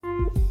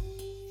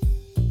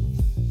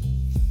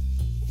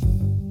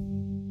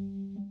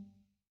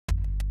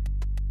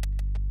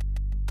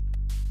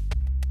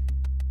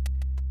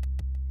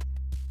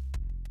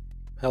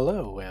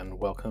Hello, and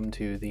welcome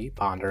to the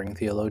Pondering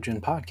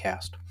Theologian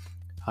podcast.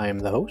 I am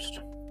the host,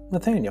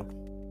 Nathaniel.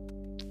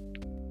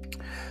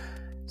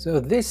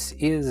 So this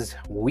is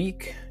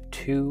week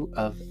 2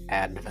 of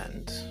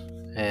Advent,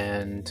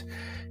 and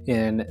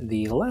in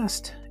the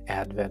last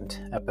Advent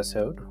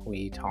episode,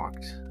 we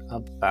talked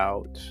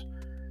about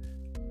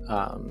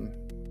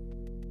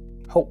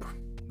hope.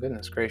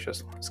 Goodness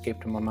gracious,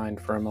 escaped my mind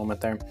for a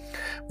moment there.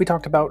 We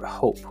talked about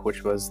hope,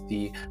 which was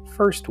the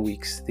first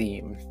week's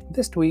theme.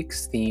 This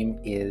week's theme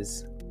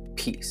is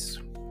peace.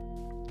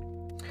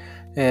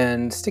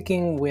 And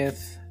sticking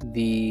with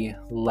the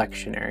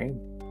lectionary,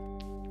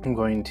 I'm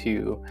going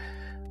to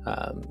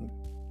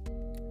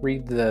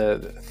read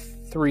the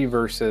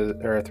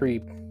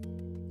three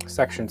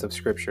sections of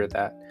scripture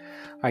that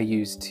I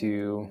use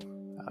to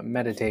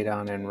meditate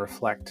on and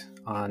reflect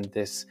on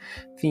this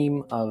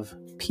theme of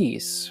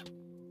peace.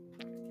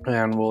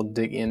 And we'll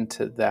dig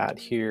into that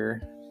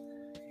here,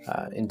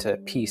 into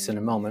peace in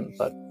a moment.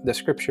 But the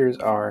scriptures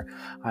are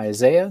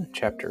Isaiah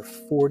chapter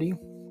 40,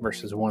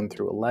 verses 1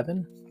 through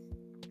 11,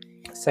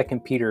 2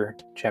 Peter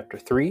chapter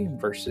 3,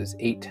 verses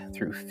 8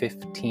 through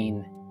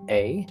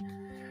 15a,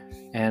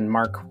 and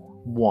Mark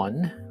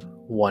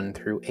 1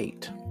 through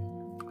 8.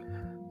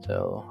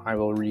 So I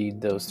will read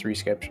those three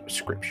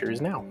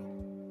scriptures now.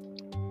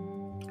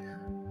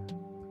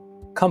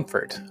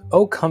 Comfort,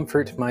 O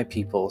comfort my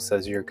people,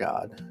 says your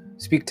God.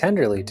 Speak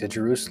tenderly to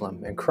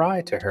Jerusalem and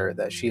cry to her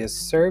that she has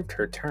served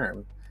her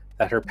term,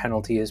 that her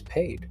penalty is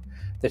paid,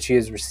 that she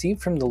has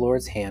received from the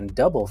Lord's hand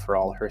double for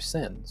all her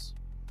sins.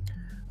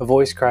 A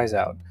voice cries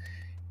out,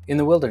 in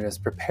the wilderness,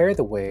 prepare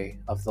the way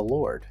of the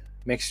Lord.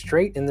 Make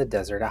straight in the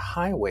desert a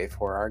highway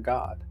for our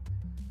God.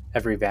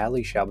 Every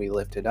valley shall be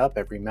lifted up,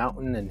 every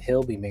mountain and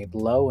hill be made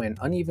low, and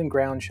uneven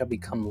ground shall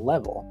become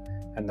level,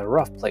 and the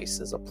rough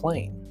places a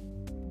plain.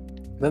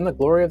 Then the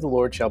glory of the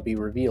Lord shall be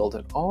revealed,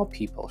 and all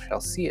people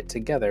shall see it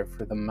together,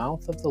 for the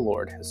mouth of the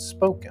Lord has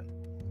spoken.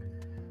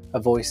 A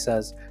voice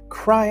says,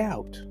 cry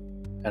out.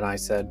 And I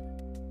said,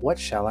 what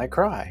shall I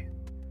cry?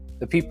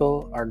 The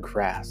people are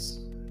grass.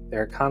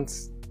 Their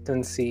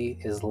constancy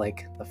is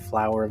like the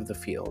flower of the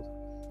field.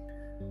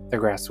 The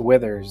grass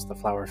withers, the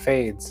flower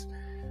fades.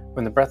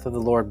 When the breath of the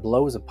Lord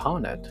blows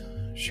upon it,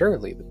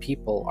 surely the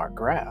people are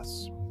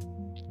grass.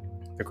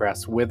 The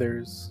grass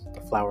withers, the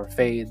flower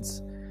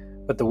fades,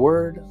 but the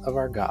word of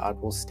our God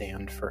will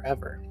stand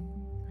forever.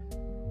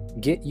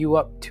 Get you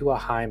up to a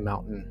high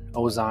mountain,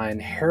 O Zion,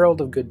 herald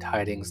of good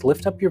tidings.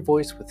 Lift up your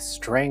voice with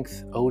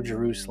strength, O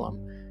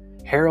Jerusalem,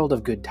 herald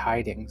of good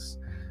tidings.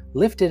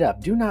 Lift it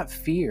up, do not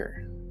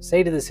fear.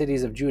 Say to the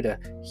cities of Judah,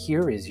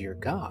 here is your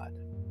God.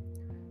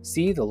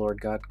 See, the Lord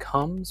God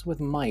comes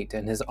with might,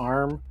 and his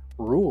arm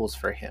rules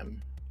for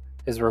him.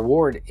 His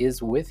reward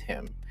is with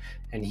him,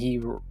 and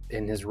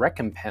his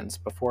recompense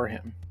before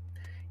him.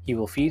 He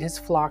will feed his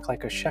flock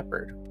like a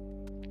shepherd.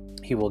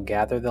 He will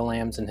gather the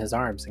lambs in his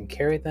arms and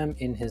carry them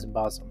in his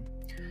bosom,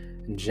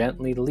 and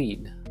gently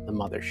lead the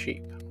mother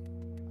sheep.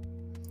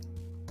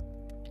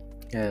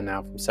 And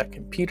now from 2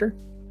 Peter.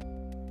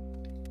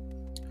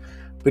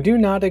 But do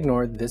not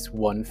ignore this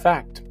one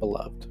fact,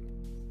 beloved,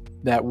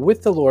 that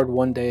with the Lord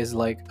 1 day is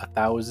like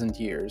 1,000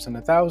 years, and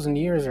 1,000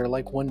 years are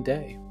like 1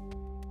 day.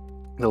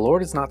 The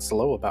Lord is not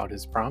slow about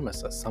his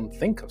promise, as some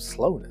think of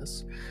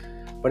slowness,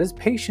 but is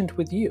patient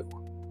with you,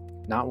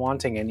 not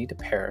wanting any to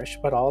perish,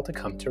 but all to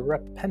come to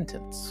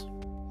repentance.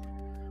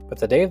 But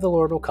the day of the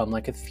Lord will come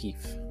like a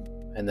thief,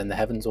 and then the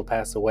heavens will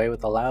pass away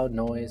with a loud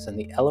noise, and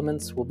the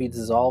elements will be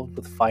dissolved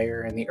with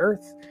fire, and the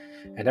earth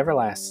and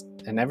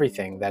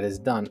everything that is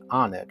done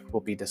on it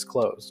will be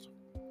disclosed.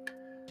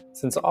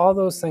 Since all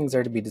those things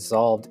are to be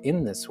dissolved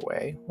in this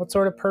way, what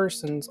sort of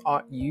persons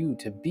ought you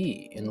to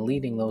be in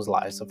leading those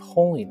lives of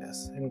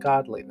holiness and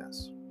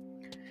godliness,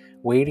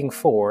 waiting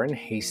for and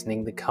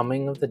hastening the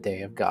coming of the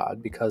day of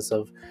God, because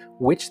of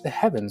which the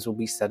heavens will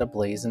be set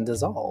ablaze and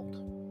dissolved,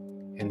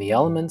 and the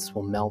elements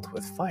will melt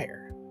with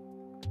fire?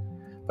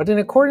 But in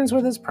accordance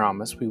with his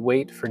promise, we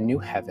wait for new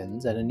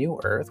heavens and a new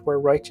earth where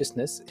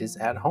righteousness is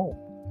at home.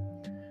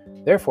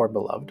 Therefore,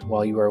 beloved,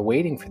 while you are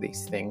waiting for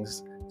these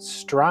things,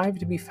 strive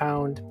to be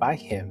found by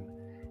him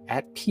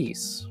at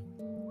peace,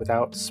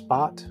 without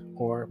spot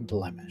or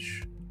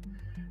blemish,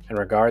 and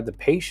regard the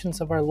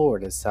patience of our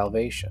Lord as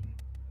salvation.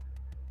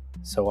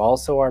 So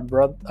also our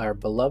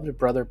beloved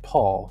brother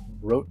Paul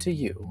wrote to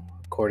you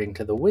according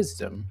to the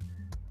wisdom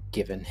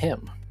given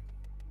him.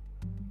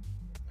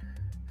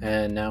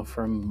 And now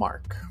from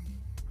Mark.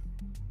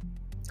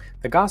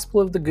 The gospel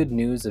of the good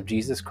news of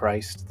Jesus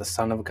Christ, the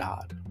Son of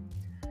God.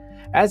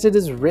 As it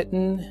is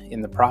written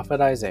in the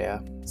prophet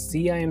Isaiah,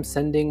 see, I am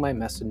sending my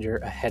messenger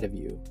ahead of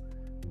you,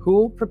 who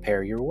will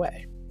prepare your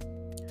way.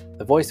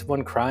 The voice of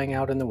one crying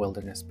out in the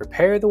wilderness,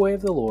 prepare the way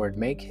of the Lord,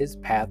 make his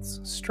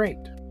paths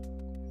straight.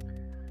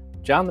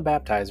 John the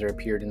Baptizer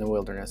appeared in the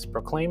wilderness,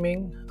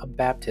 proclaiming a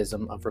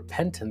baptism of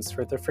repentance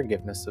for the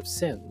forgiveness of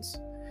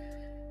sins.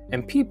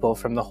 And people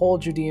from the whole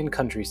Judean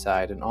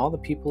countryside and all the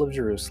people of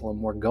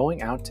Jerusalem were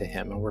going out to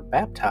him and were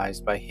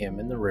baptized by him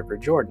in the river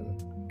Jordan,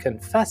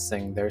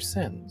 confessing their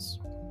sins.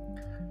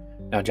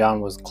 Now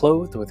John was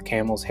clothed with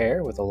camel's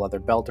hair, with a leather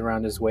belt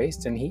around his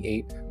waist, and he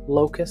ate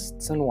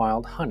locusts and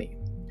wild honey.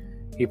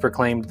 He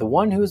proclaimed, "The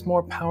one who is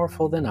more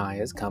powerful than I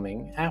is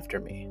coming after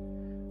me.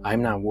 I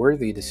am not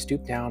worthy to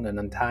stoop down and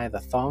untie the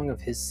thong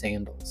of his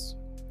sandals.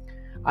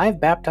 I have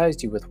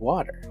baptized you with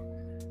water,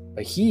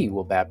 but he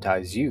will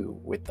baptize you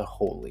with the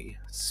Holy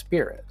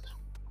Spirit."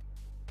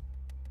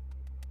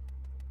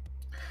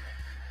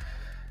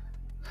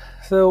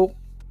 So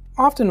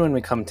often when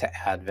we come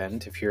to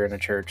Advent, if you're in a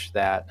church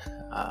that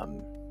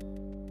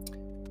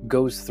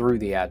goes through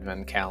the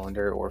Advent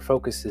calendar or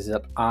focuses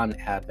on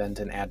Advent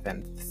and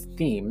Advent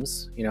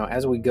themes,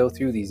 as we go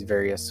through these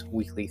various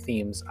weekly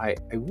themes, I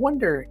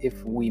wonder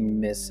if we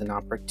miss an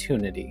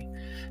opportunity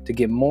to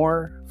get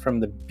more from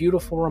the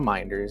beautiful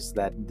reminders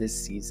that this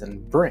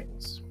season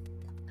brings.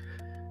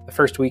 The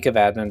first week of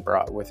Advent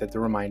brought with it the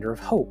reminder of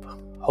hope.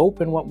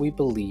 Hope in what we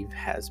believe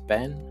has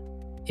been,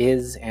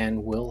 is,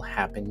 and will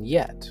happen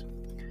yet.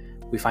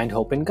 We find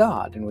hope in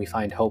God, and we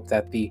find hope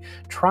that the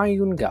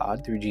triune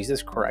God, through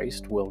Jesus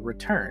Christ, will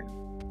return.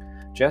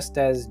 Just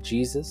as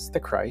Jesus, the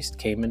Christ,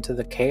 came into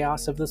the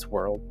chaos of this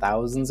world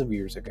thousands of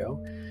years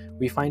ago,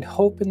 we find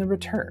hope in the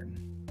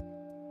return.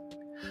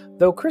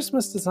 Though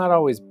Christmas does not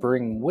always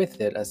bring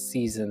with it a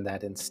season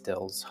that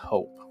instills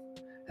hope,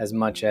 as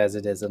much as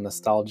it is a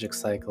nostalgic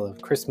cycle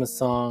of Christmas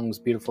songs,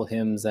 beautiful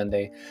hymns, and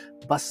a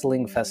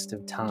bustling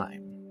festive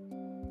time.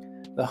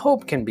 The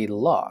hope can be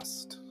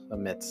lost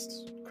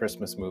amidst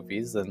Christmas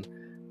movies and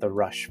the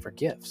rush for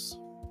gifts.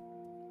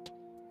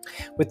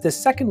 With this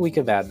second week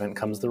of Advent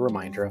comes the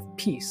reminder of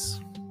peace.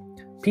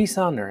 Peace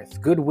on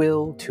earth,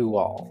 goodwill to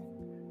all.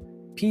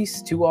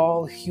 Peace to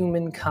all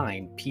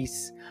humankind,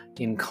 peace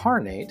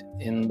incarnate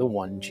in the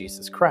one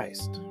Jesus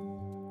Christ.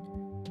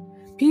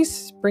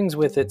 Peace brings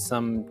with it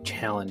some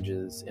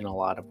challenges in a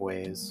lot of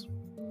ways.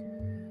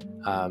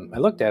 I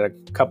looked at a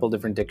couple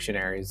different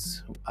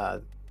dictionaries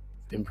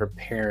in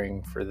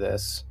preparing for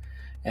this,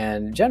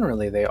 and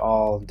generally they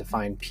all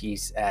define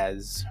peace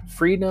as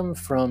freedom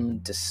from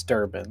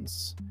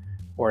disturbance,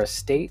 or a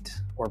state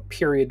or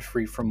period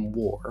free from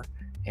war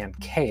and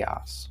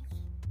chaos.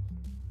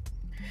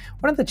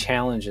 One of the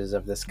challenges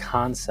of this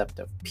concept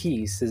of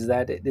peace is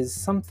that it is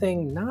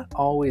something not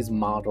always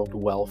modeled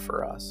well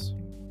for us.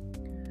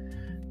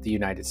 The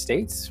United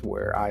States,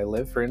 where I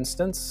live, for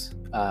instance,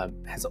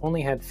 has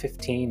only had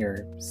 15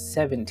 or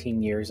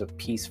 17 years of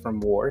peace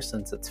from war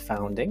since its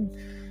founding.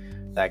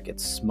 That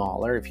gets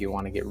smaller if you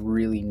want to get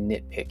really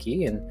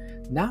nitpicky,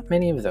 and not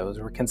many of those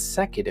were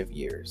consecutive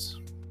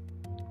years.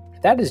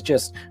 That is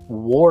just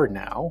war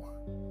now.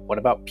 What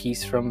about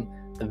peace from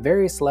the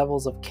various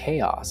levels of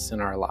chaos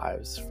in our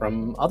lives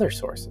from other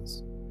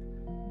sources?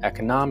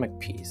 Economic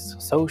peace,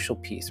 social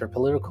peace, or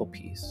political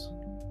peace?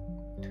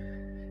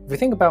 If we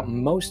think about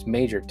most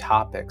major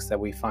topics that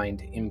we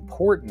find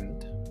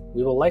important,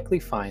 we will likely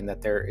find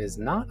that there is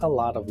not a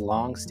lot of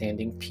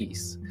long-standing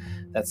peace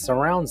that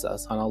surrounds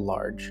us on a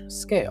large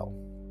scale.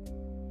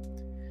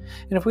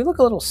 And if we look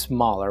a little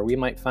smaller, we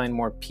might find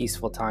more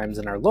peaceful times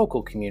in our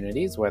local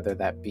communities, whether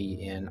that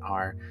be in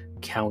our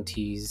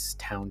counties,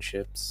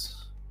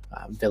 townships,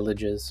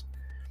 villages.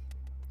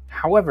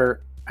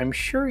 However, I'm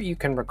sure you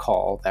can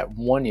recall that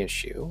one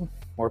issue,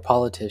 or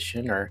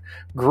politician, or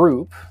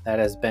group that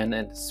has been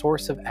a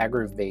source of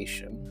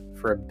aggravation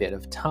for a bit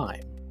of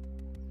time.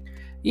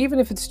 Even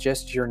if it's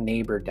just your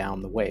neighbor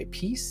down the way,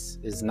 peace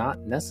is not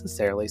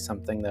necessarily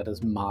something that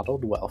is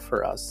modeled well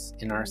for us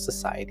in our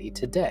society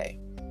today.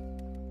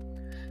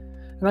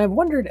 And I've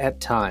wondered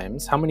at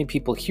times how many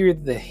people hear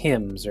the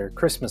hymns or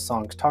Christmas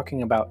songs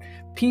talking about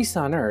peace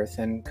on earth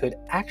and could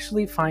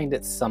actually find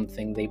it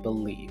something they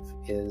believe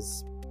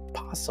is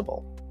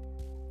possible.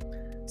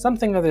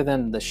 Something other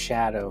than the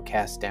shadow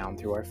cast down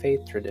through our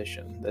faith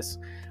tradition, this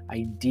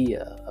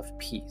idea of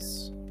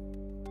peace.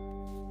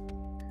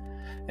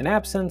 An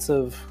absence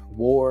of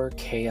war,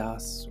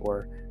 chaos,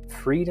 or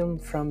freedom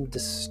from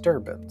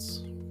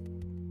disturbance.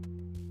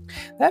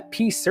 That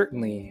peace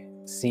certainly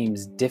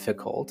seems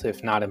difficult,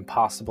 if not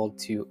impossible,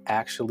 to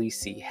actually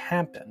see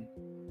happen.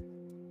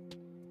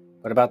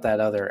 What about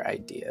that other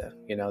idea?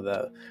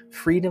 The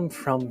freedom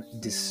from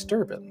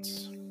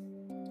disturbance.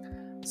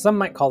 Some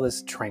might call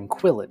this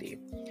tranquility.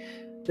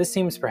 This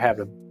seems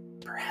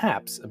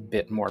perhaps a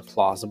bit more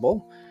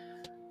plausible.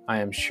 I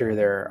am sure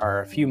there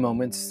are a few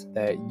moments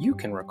that you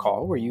can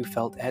recall where you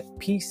felt at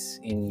peace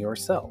in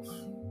yourself.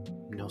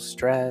 No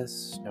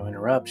stress, no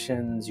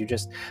interruptions, you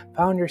just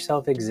found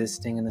yourself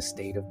existing in a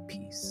state of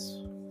peace.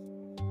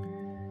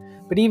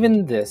 But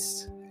even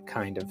this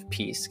kind of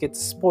peace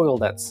gets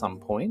spoiled at some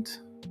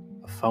point.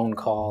 A phone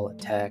call, a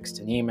text,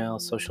 an email,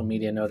 social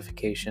media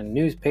notification,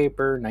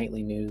 newspaper,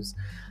 nightly news,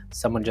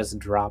 someone just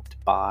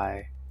dropped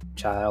by,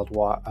 child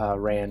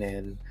ran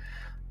in.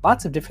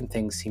 Lots of different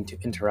things seem to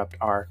interrupt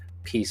our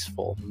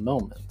peaceful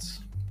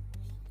moments.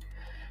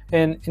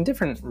 And in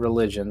different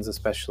religions,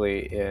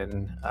 especially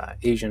in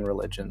Asian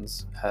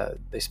religions,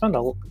 they spend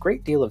a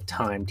great deal of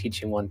time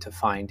teaching one to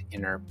find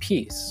inner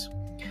peace.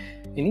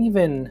 And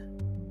even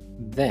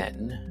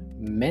then,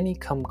 many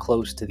come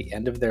close to the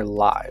end of their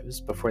lives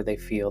before they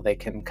feel they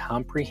can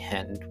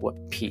comprehend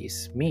what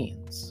peace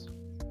means.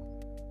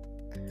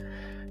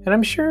 And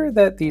I'm sure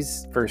that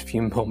these first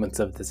few moments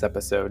of this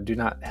episode do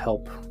not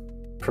help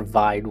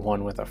provide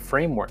one with a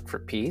framework for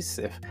peace,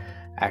 if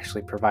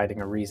actually providing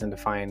a reason to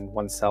find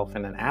oneself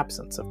in an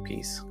absence of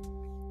peace.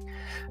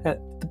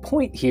 The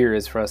point here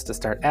is for us to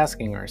start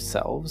asking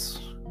ourselves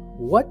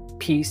what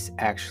peace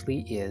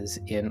actually is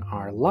in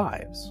our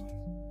lives.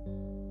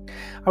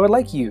 I would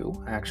like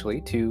you, actually,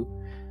 to,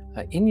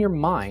 in your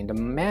mind,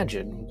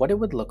 imagine what it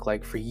would look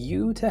like for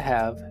you to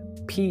have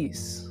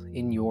peace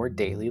in your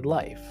daily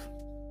life.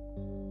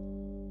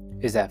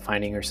 Is that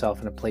finding yourself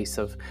in a place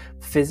of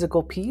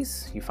physical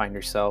peace? You find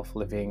yourself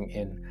living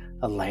in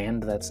a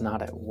land that's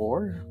not at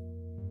war?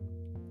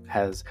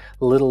 Has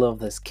little of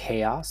this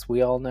chaos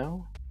we all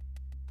know?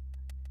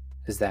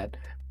 Is that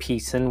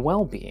peace and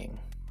well-being?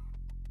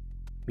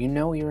 You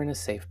know you're in a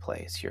safe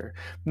place. Your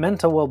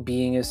mental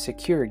well-being is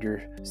secured.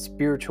 Your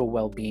spiritual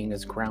well-being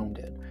is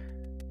grounded.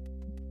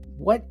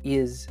 What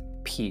is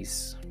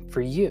peace for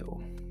you?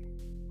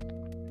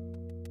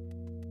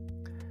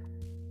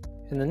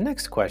 And the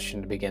next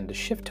question to begin to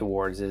shift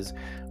towards is,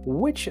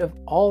 which of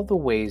all the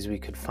ways we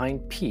could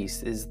find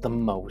peace is the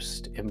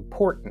most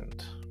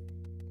important?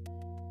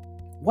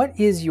 What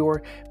is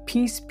your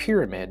peace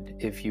pyramid,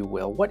 if you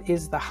will? What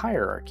is the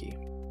hierarchy?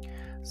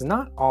 Because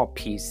not all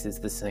peace is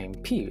the same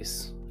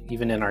peace.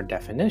 Even in our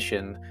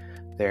definition,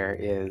 there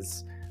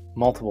is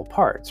multiple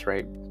parts,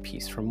 right?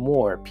 Peace from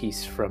war,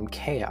 peace from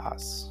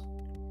chaos.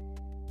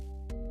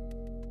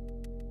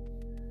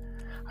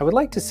 I would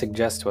like to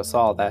suggest to us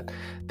all that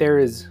there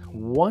is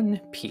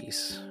one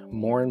peace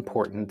more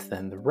important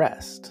than the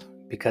rest,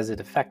 because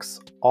it affects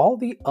all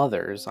the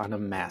others on a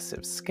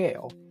massive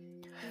scale,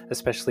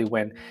 especially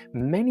when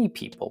many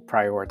people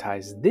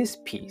prioritize this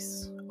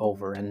peace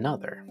over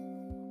another.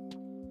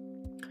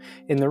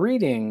 In the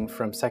reading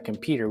from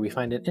 2 Peter, we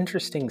find an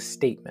interesting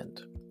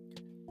statement.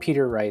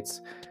 Peter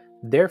writes,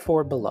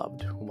 "Therefore,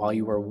 beloved, while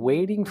you are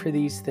waiting for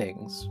these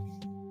things,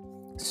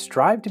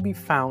 strive to be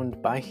found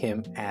by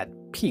him at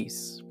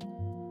peace,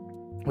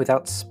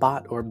 without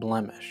spot or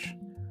blemish,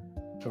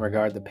 and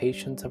regard the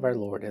patience of our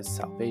Lord as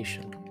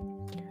salvation."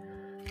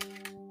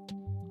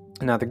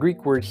 Now, the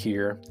Greek word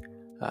here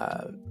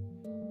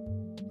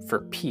for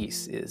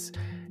peace is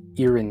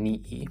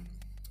ironii,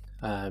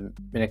 and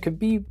it could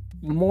be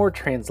more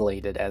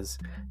translated as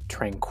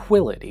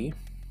tranquility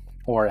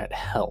or at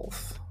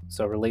health,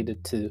 so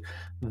related to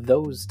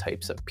those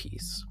types of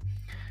peace.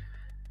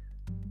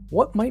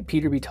 What might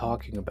Peter be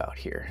talking about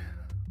here?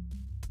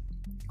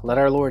 Let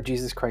our Lord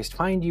Jesus Christ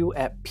find you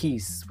at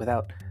peace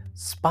without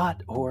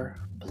spot or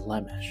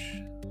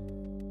blemish.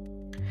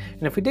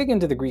 And if we dig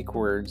into the Greek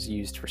words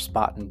used for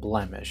spot and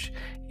blemish,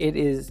 it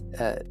is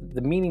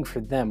the meaning for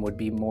them would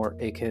be more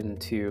akin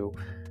to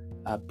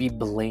be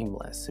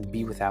blameless and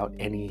be without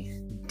any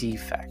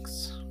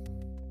defects.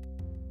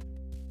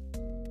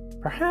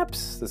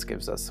 Perhaps this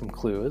gives us some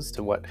clues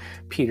to what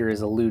Peter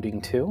is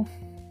alluding to.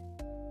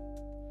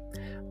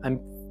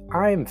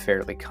 I'm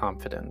fairly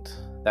confident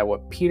that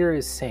what Peter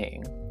is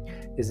saying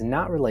is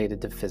not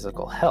related to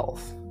physical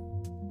health.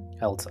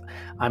 Else,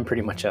 I'm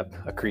pretty much up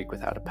a creek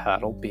without a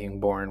paddle. Being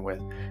born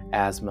with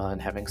asthma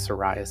and having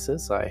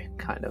psoriasis, I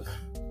kind of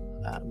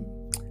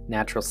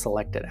natural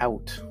selected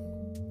out.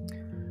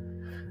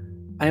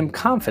 I am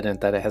confident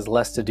that it has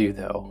less to do,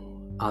 though,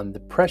 on the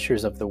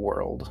pressures of the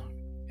world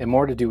and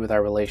more to do with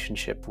our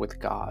relationship with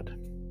God.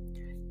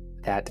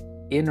 That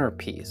inner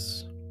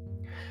peace,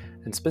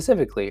 and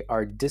specifically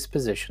our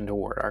disposition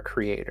toward our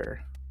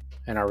Creator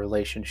and our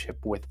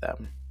relationship with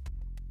them.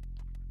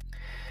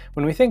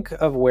 When we think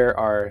of where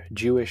our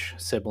Jewish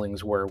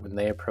siblings were when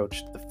they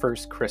approached the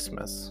first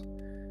Christmas,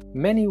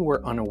 many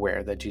were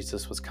unaware that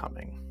Jesus was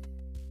coming.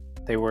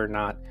 They were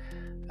not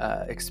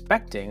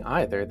expecting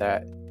either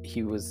that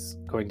he was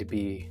going to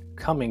be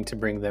coming to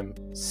bring them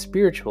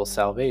spiritual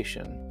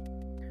salvation.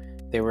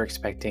 They were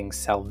expecting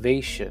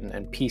salvation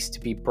and peace to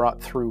be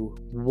brought through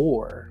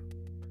war,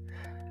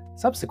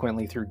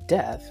 subsequently through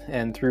death,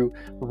 and through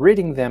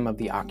ridding them of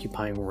the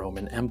occupying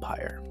Roman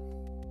Empire.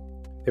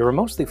 They were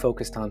mostly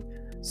focused on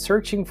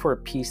searching for a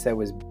peace that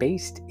was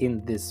based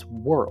in this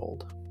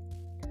world.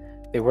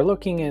 They were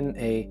looking in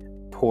a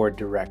poor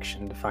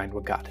direction to find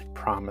what God had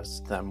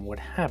promised them would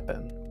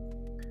happen.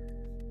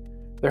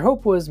 Their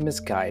hope was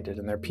misguided,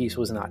 and their peace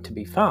was not to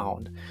be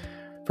found.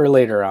 For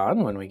later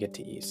on, when we get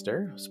to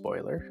Easter,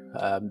 spoiler,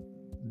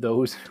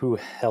 those who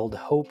held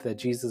hope that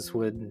Jesus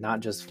would not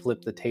just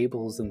flip the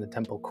tables in the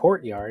temple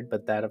courtyard,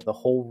 but that of the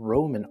whole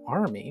Roman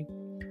army,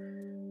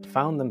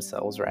 found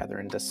themselves rather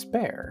in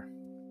despair.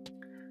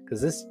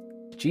 Because this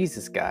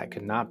Jesus guy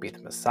could not be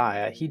the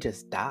Messiah, he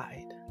just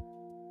died.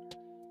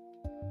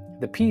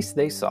 The peace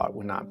they sought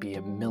would not be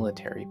a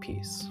military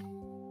peace.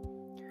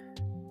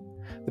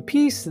 The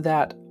peace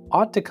that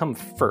ought to come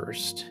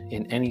first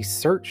in any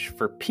search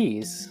for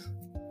peace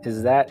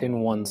is that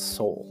in one's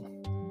soul.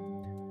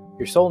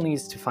 Your soul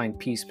needs to find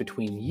peace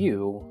between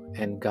you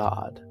and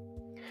God,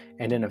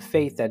 and in a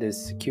faith that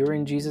is secure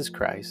in Jesus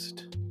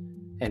Christ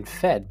and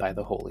fed by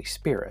the Holy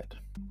Spirit.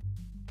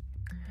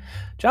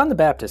 John the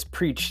Baptist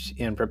preached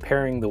in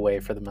preparing the way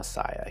for the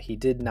Messiah. He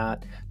did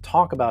not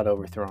talk about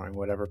overthrowing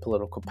whatever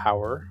political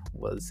power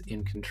was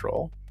in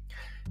control.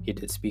 He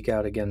did speak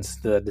out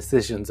against the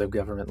decisions of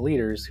government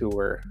leaders who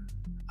were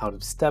out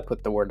of step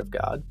with the Word of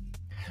God.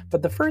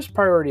 But the first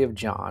priority of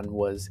John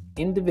was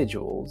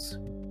individuals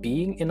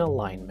being in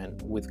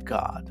alignment with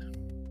God.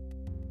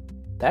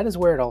 That is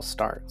where it all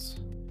starts.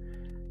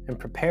 And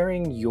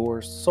preparing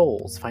your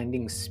souls,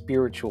 finding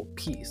spiritual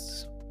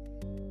peace.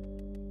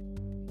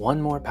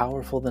 One more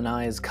powerful than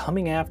I is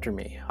coming after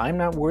me. I am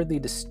not worthy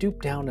to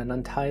stoop down and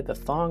untie the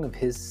thong of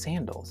his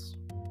sandals.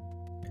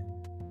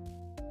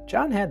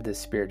 John had this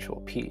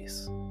spiritual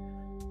peace.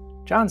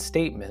 John's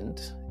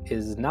statement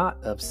is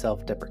not of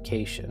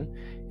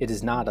self-deprecation. It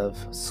is not of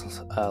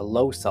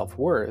low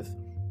self-worth.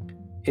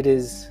 It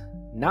is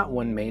not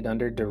one made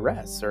under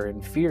duress or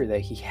in fear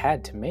that he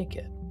had to make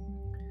it.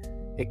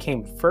 It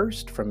came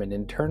first from an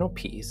internal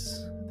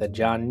peace that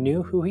John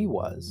knew who he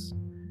was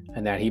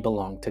and that he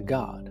belonged to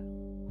God.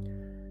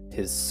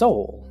 His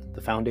soul,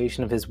 the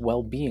foundation of his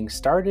well-being,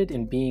 started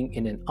in being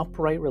in an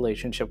upright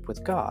relationship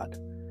with God,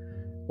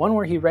 one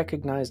where he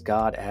recognized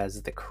God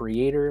as the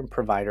creator and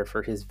provider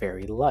for his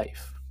very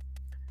life.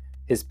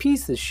 His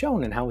peace is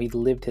shown in how he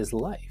lived his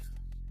life.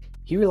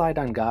 He relied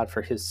on God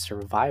for his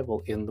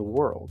survival in the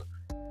world.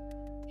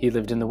 He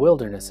lived in the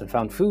wilderness and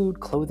found food,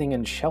 clothing,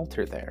 and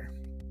shelter there.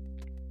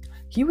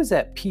 He was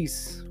at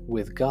peace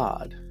with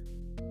God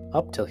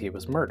up till he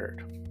was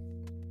murdered.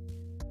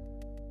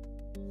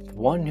 The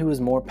one who is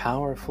more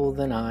powerful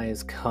than I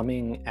is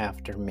coming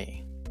after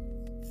me.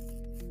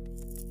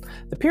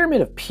 The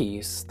pyramid of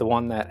peace, the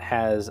one that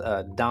has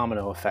a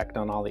domino effect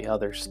on all the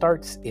others,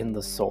 starts in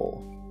the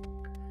soul.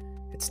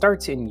 It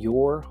starts in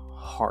your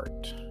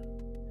heart,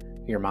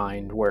 your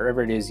mind,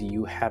 wherever it is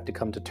you have to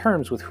come to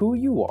terms with who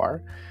you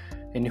are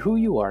and who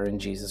you are in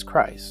Jesus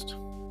Christ.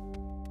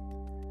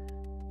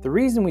 The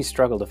reason we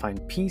struggle to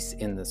find peace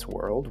in this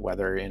world,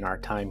 whether in our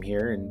time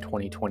here in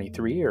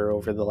 2023 or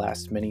over the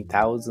last many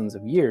thousands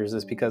of years,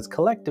 is because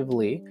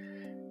collectively,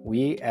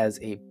 we as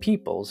a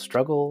people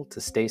struggle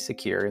to stay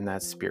secure in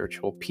that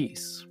spiritual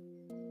peace.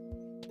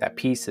 That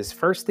peace is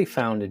firstly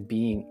found in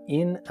being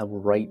in a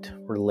right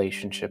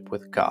relationship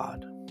with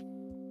God.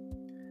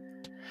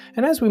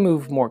 And as we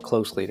move more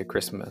closely to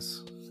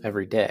Christmas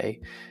every day,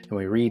 and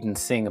we read and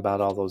sing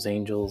about all those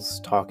angels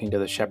talking to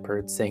the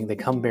shepherds, saying they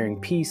come bearing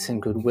peace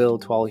and goodwill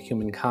to all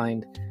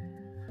humankind,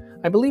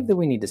 I believe that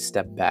we need to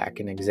step back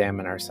and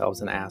examine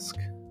ourselves and ask,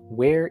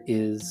 where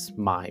is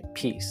my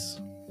peace?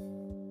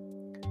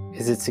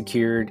 Is it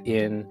secured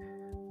in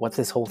what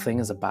this whole thing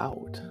is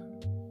about?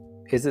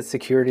 Is it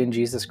secured in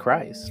Jesus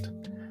Christ,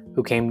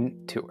 who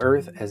came to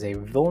earth as a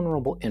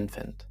vulnerable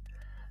infant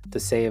to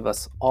save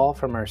us all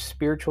from our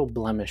spiritual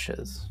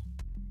blemishes,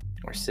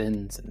 our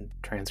sins and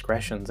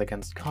transgressions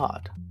against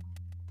God?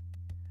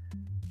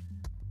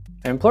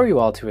 I implore you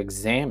all to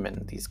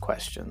examine these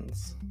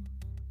questions.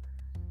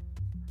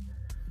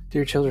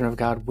 Dear children of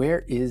God,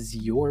 where is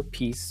your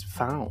peace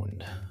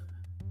found?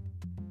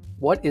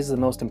 What is the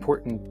most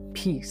important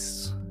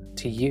piece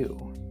to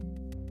you?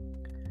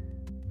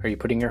 Are you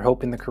putting your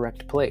hope in the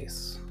correct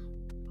place?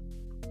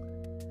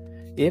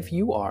 If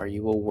you are,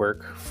 you will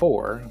work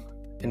for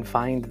and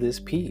find this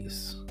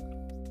peace.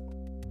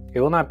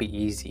 It will not be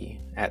easy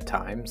at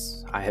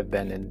times. I have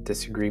been in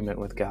disagreement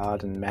with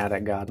God and mad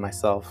at God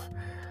myself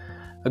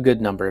a good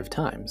number of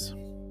times.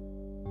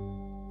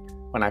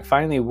 When I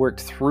finally worked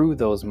through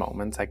those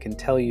moments, I can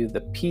tell you the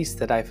peace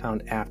that I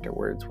found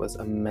afterwards was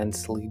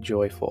immensely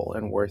joyful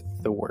and worth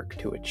the work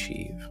to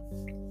achieve.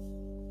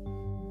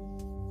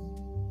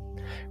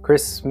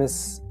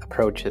 Christmas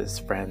approaches,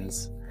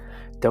 friends.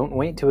 Don't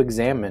wait to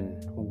examine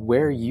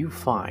where you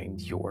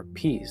find your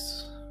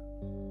peace.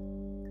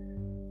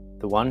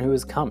 The one who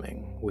is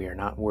coming, we are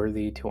not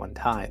worthy to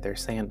untie their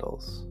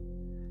sandals,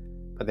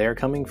 but they are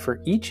coming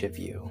for each of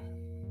you.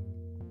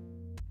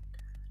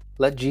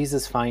 Let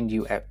Jesus find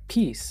you at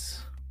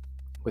peace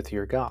with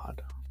your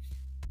God.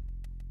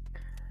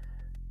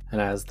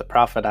 And as the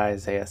prophet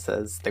Isaiah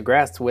says, the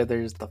grass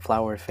withers, the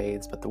flower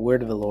fades, but the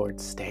word of the Lord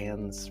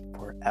stands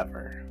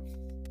forever.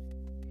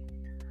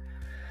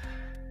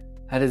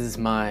 That is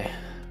my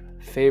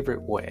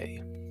favorite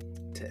way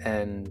to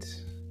end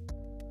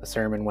a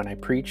sermon when I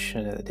preach,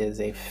 and it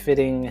is a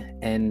fitting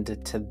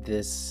end to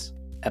this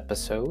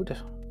episode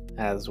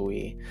as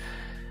we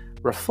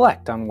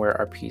reflect on where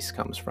our peace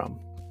comes from.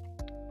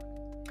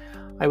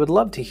 I would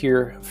love to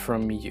hear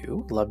from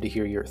you, love to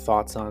hear your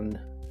thoughts on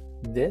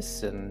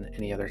this and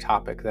any other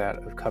topic that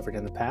I've covered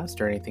in the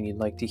past or anything you'd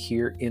like to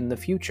hear in the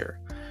future.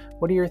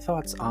 What are your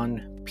thoughts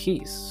on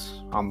peace,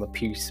 on the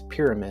peace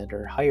pyramid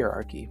or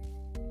hierarchy?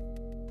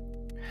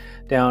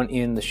 Down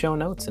in the show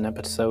notes and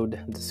episode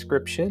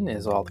description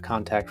is all the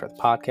contact for the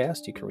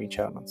podcast. You can reach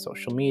out on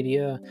social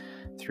media,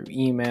 through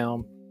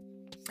email.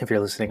 If you're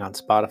listening on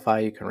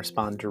Spotify, you can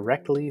respond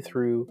directly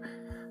through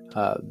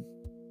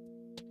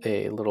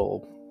a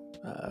little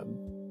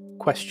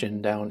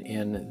question down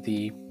in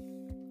the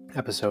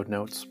episode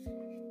notes.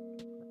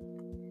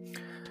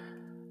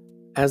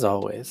 As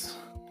always,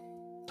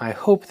 I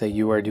hope that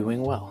you are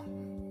doing well.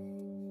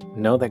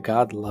 Know that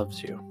God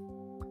loves you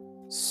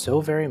so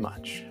very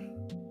much.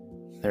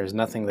 There's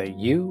nothing that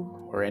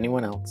you or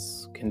anyone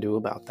else can do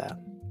about that.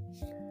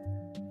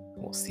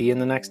 We'll see you in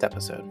the next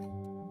episode.